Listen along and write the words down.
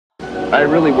I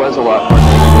really was a lot more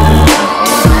negative than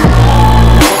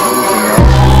anything else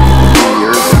a few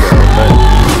years ago,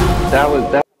 but that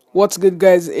was that. What's good,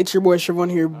 guys? It's your boy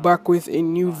Siobhan here, back with a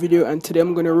new video, and today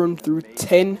I'm gonna run through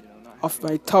 10 of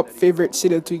my top favorite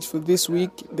CCW tweaks for this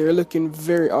week. They're looking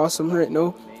very awesome right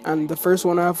now, and the first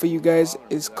one I have for you guys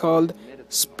is called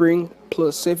Spring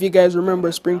Plus. So if you guys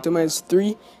remember Spring-to-Minus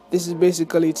 3, this is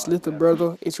basically its little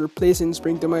brother. It's replacing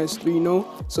Spring-to-Minus 3 now.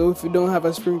 So if you don't have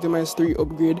a Spring-to-Minus 3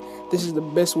 upgrade, this is the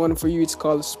best one for you. It's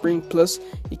called Spring Plus.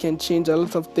 You can change a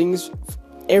lot of things.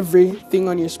 Everything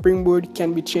on your springboard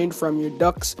can be changed, from your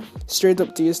docks straight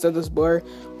up to your status bar.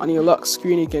 On your lock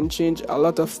screen, you can change a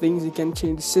lot of things. You can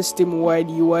change system-wide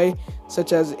UI,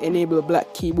 such as enable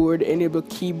black keyboard, enable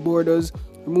keyboarders,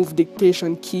 remove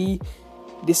dictation key,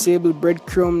 disable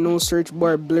breadcrumb, no search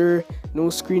bar blur, no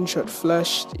screenshot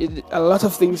flash. A lot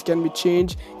of things can be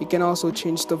changed. You can also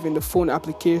change stuff in the phone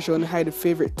application, hide the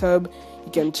favorite tab.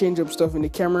 You can change up stuff in the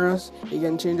cameras. You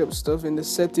can change up stuff in the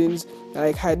settings,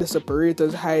 like hide the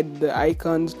separators, hide the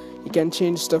icons. You can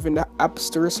change stuff in the app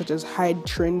store, such as hide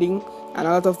trending, and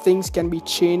a lot of things can be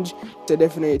changed. So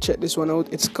definitely check this one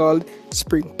out. It's called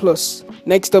Spring Plus.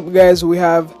 Next up, guys, we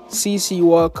have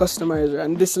CCWorldCustomizer,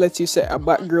 and this lets you set a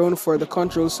background for the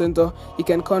control center. You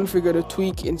can configure the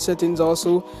tweak in settings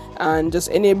also, and just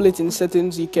enable it in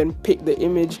settings. You can pick the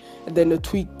image, and then the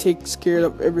tweak takes care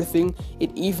of everything.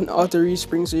 It even auto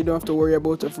respring, so you don't have to worry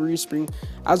about a respring.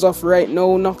 As of right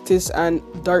now, Noctis and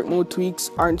dark mode tweaks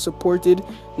aren't supported.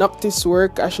 Noctis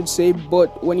work, I should say,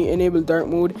 but when you enable dark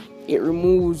mode, it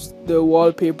removes the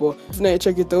wallpaper. Definitely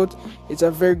check it out. It's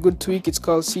a very good tweak. It's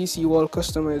called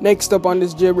CCWorldCustomizer. Next up on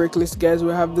this jailbreak list, guys,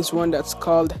 we have this one that's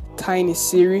called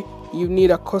TinySiri. You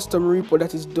need a custom repo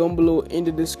that is down below in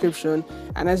the description.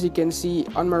 And as you can see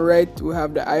on my right, we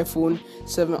have the iPhone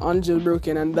 7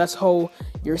 unjailbroken, and that's how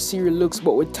your Siri looks.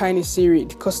 But with TinySiri,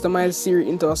 it customizes Siri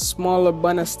into a smaller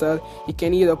banner style. You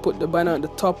can either put the banner at the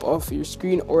top of your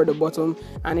screen or the bottom,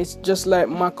 and it's just like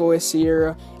macOS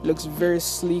Sierra. It looks very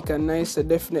sleek and nice. So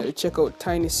definitely check out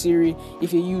TinySiri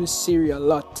if you use Siri a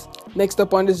lot. Next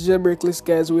up on this jailbreak list,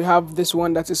 guys, we have this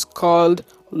one that is called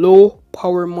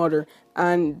LowPowerMotor,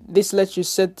 and this lets you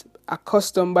set a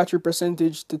custom battery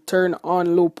percentage to turn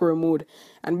on low power mode.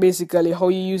 And basically how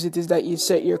you use it is that you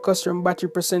set your custom battery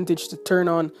percentage to turn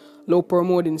on low power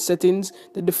mode in settings.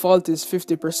 The default is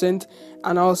 50%,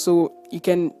 and also you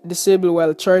can disable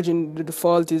while charging. The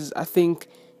default is, I think,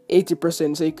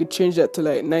 80%, so you could change that to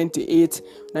like 98,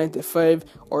 95,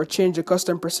 or change the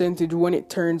custom percentage when it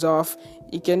turns off.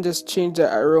 You can just change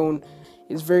that around.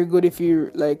 It's very good if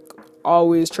you're like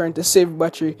always trying to save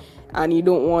battery and you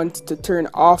don't want to turn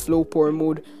off low power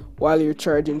mode while you're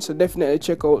charging. So definitely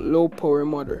check out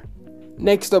LowPowerMotor.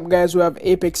 Next up, guys, we have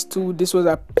Apex 2. This was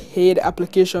a paid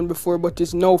application before, but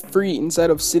it's now free inside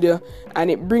of Cydia,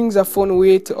 and it brings a fun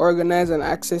way to organize and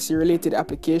access your related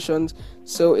applications.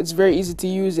 So it's very easy to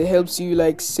use. It helps you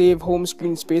like save home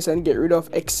screen space and get rid of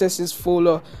excessive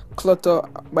folder clutter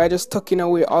by just tucking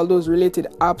away all those related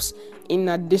apps in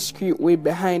a discrete way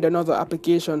behind another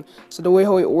application. So the way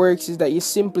how it works is that you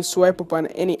simply swipe up on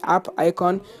any app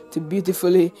icon to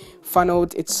beautifully fan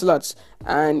out its slots,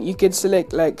 and you can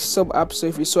select like sub apps. So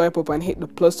if you swipe up and hit the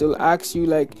plus, it will ask you,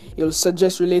 like, it'll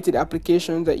suggest related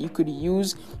applications that you could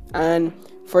use. And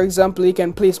for example, you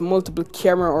can place multiple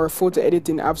camera or photo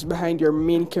editing apps behind your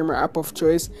main camera app of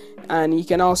choice, and you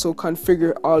can also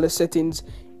configure all the settings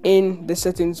in the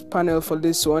settings panel for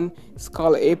this one. It's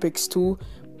called Apex 2.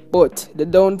 But the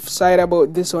downside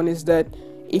about this one is that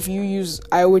if you use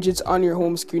iWidgets on your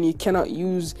home screen, you cannot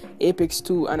use Apex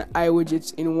 2 and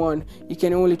iWidgets in one. You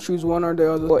can only choose one or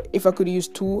the other. But if I could use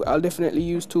two, I'll definitely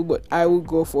use two, but I would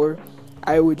go for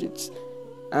iWidgets.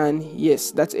 And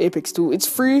yes, that's Apex 2. It's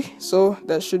free, so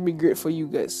that should be great for you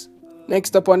guys.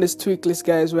 Next up on this tweak list,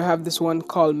 guys, we have this one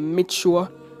called Mitsuwa.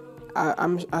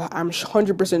 I'm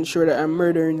 100% sure that I'm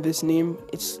murdering this name.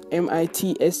 It's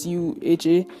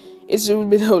Mitsuha. It's a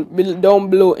bit down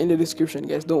below in the description,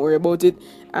 guys. Don't worry about it.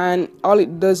 And all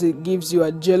it does, it gives you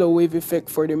a jello wave effect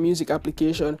for the music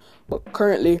application. But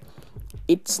currently,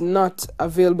 it's not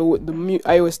available with the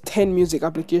iOS 10 music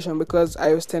application because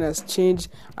iOS 10 has changed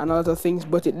and a lot of things.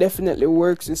 But it definitely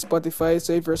works with Spotify.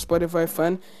 So if you're a Spotify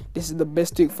fan, this is the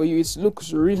best tweak for you. It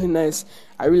looks really nice.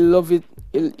 I really love it.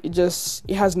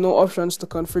 It has no options to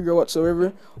configure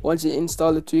whatsoever. Once you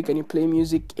install the tweak and you play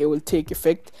music, it will take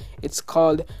effect. It's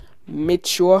called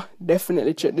Mitsuwa.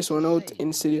 Definitely check this one out in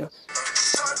Cydia.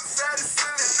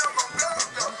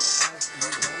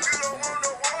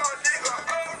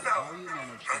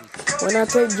 When I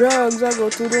take drugs, I go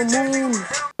to the moon.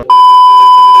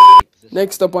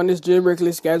 Next up on this jailbreak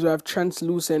list, guys, we have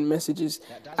translucent messages,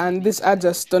 and this adds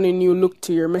a stunning new look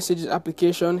to your messages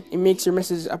application. It makes your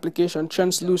messages application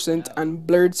translucent and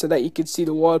blurred so that you can see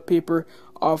the wallpaper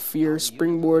of your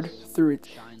springboard through it,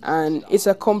 and it's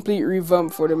a complete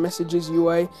revamp for the messages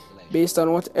UI. Based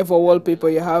on whatever wallpaper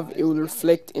you have, it will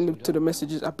reflect into the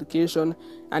messages application,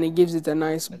 and it gives it a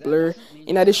nice blur.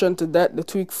 In addition to that, the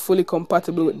tweak fully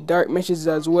compatible with dark messages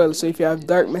as well, so if you have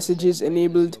dark messages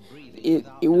enabled, it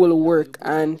will work,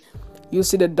 and you'll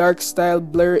see the dark style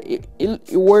blur.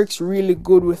 It works really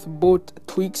good with both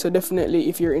tweaks, so definitely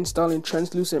if you're installing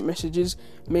translucent messages,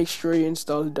 make sure you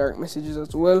install dark messages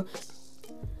as well.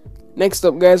 Next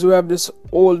up, guys, we have this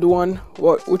old one,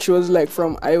 which was like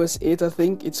from iOS 8, I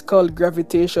think. It's called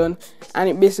Gravitation, and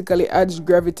it basically adds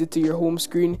gravity to your home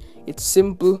screen. It's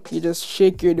simple. You just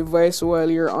shake your device while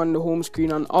you're on the home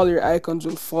screen, and all your icons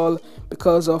will fall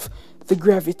because of the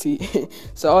gravity.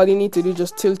 So all you need to do is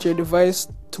just tilt your device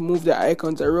to move the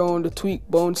icons around. The tweak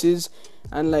bounces,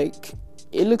 and like,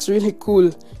 it looks really cool.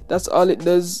 That's all it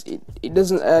does. It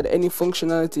doesn't add any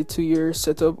functionality to your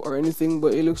setup or anything,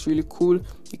 but it looks really cool.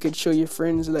 You could show your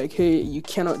friends like, hey, you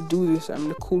cannot do this, I'm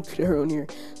the cool kid around here.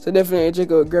 So definitely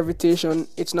check out Gravitation.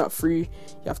 It's not free,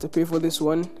 you have to pay for this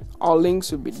one. All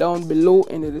links will be down below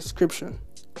in the description.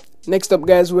 Next up,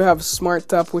 guys, we have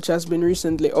SmartTap, which has been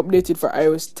recently updated for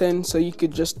iOS 10, so you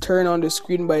could just turn on the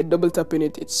screen by double tapping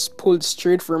it. It's pulled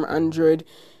straight from Android.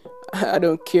 I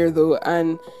don't care though.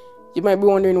 And you might be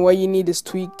wondering why you need this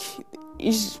tweak.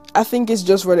 I think it's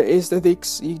just for the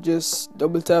aesthetics. You just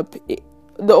double tap it.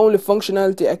 The only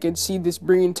functionality I can see this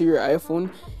bringing to your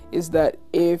iPhone is that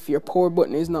if your power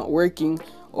button is not working,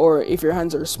 or if your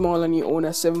hands are small and you own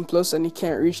a 7 Plus and you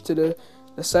can't reach to the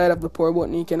side of the power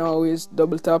button, you can always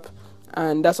double tap,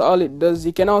 and that's all it does.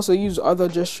 You can also use other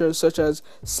gestures such as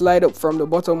slide up from the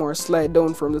bottom or slide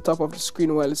down from the top of the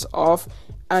screen while it's off,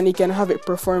 and you can have it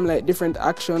perform like different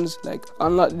actions like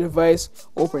unlock the device,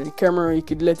 open the camera. You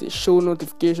could let it show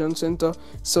notification center.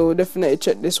 So definitely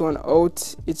check this one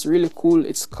out, it's really cool.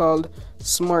 It's called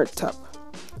SmartTap.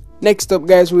 Next up,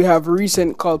 guys, we have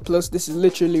RecentCall Plus. This is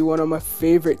literally one of my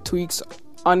favorite tweaks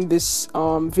on this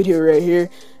video right here,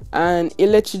 and it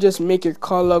lets you just make your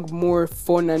call log more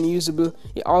fun and usable.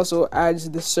 It also adds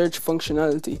the search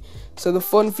functionality. So the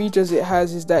fun features it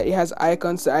has is that it has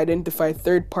icons to identify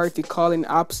third-party calling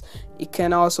apps. It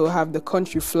can also have the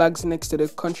country flags next to the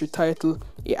country title.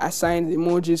 It assigns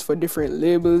emojis for different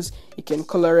labels. You can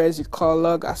colorize your call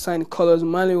log, assign colors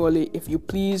manually if you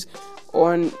please,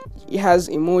 and it has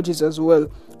emojis as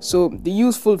well. So the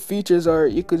useful features are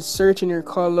you could search in your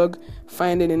call log,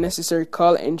 find any necessary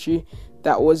call entry.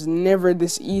 That was never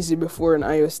this easy before in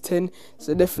iOS 10.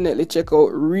 So definitely check out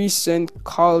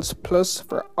RecentCall Plus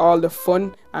for all the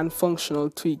fun and functional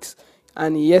tweaks.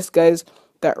 And yes, guys,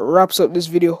 that wraps up this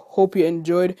video. Hope you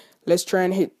enjoyed. Let's try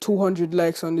and hit 200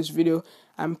 likes on this video.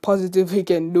 I'm positive we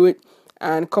can do it.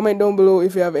 And comment down below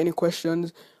if you have any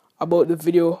questions about the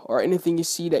video or anything you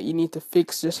see that you need to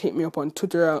fix. Just hit me up on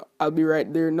Twitter. I'll be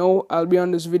right there. No, I'll be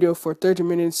on this video for 30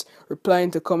 minutes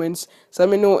replying to comments. So let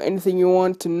me know anything you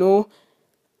want to know.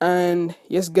 And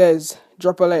yes, guys,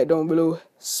 drop a like down below,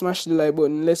 smash the like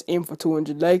button. Let's aim for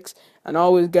 200 likes. And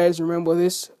always, guys, remember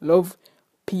this: love,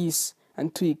 peace,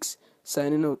 and tweaks.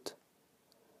 Signing out.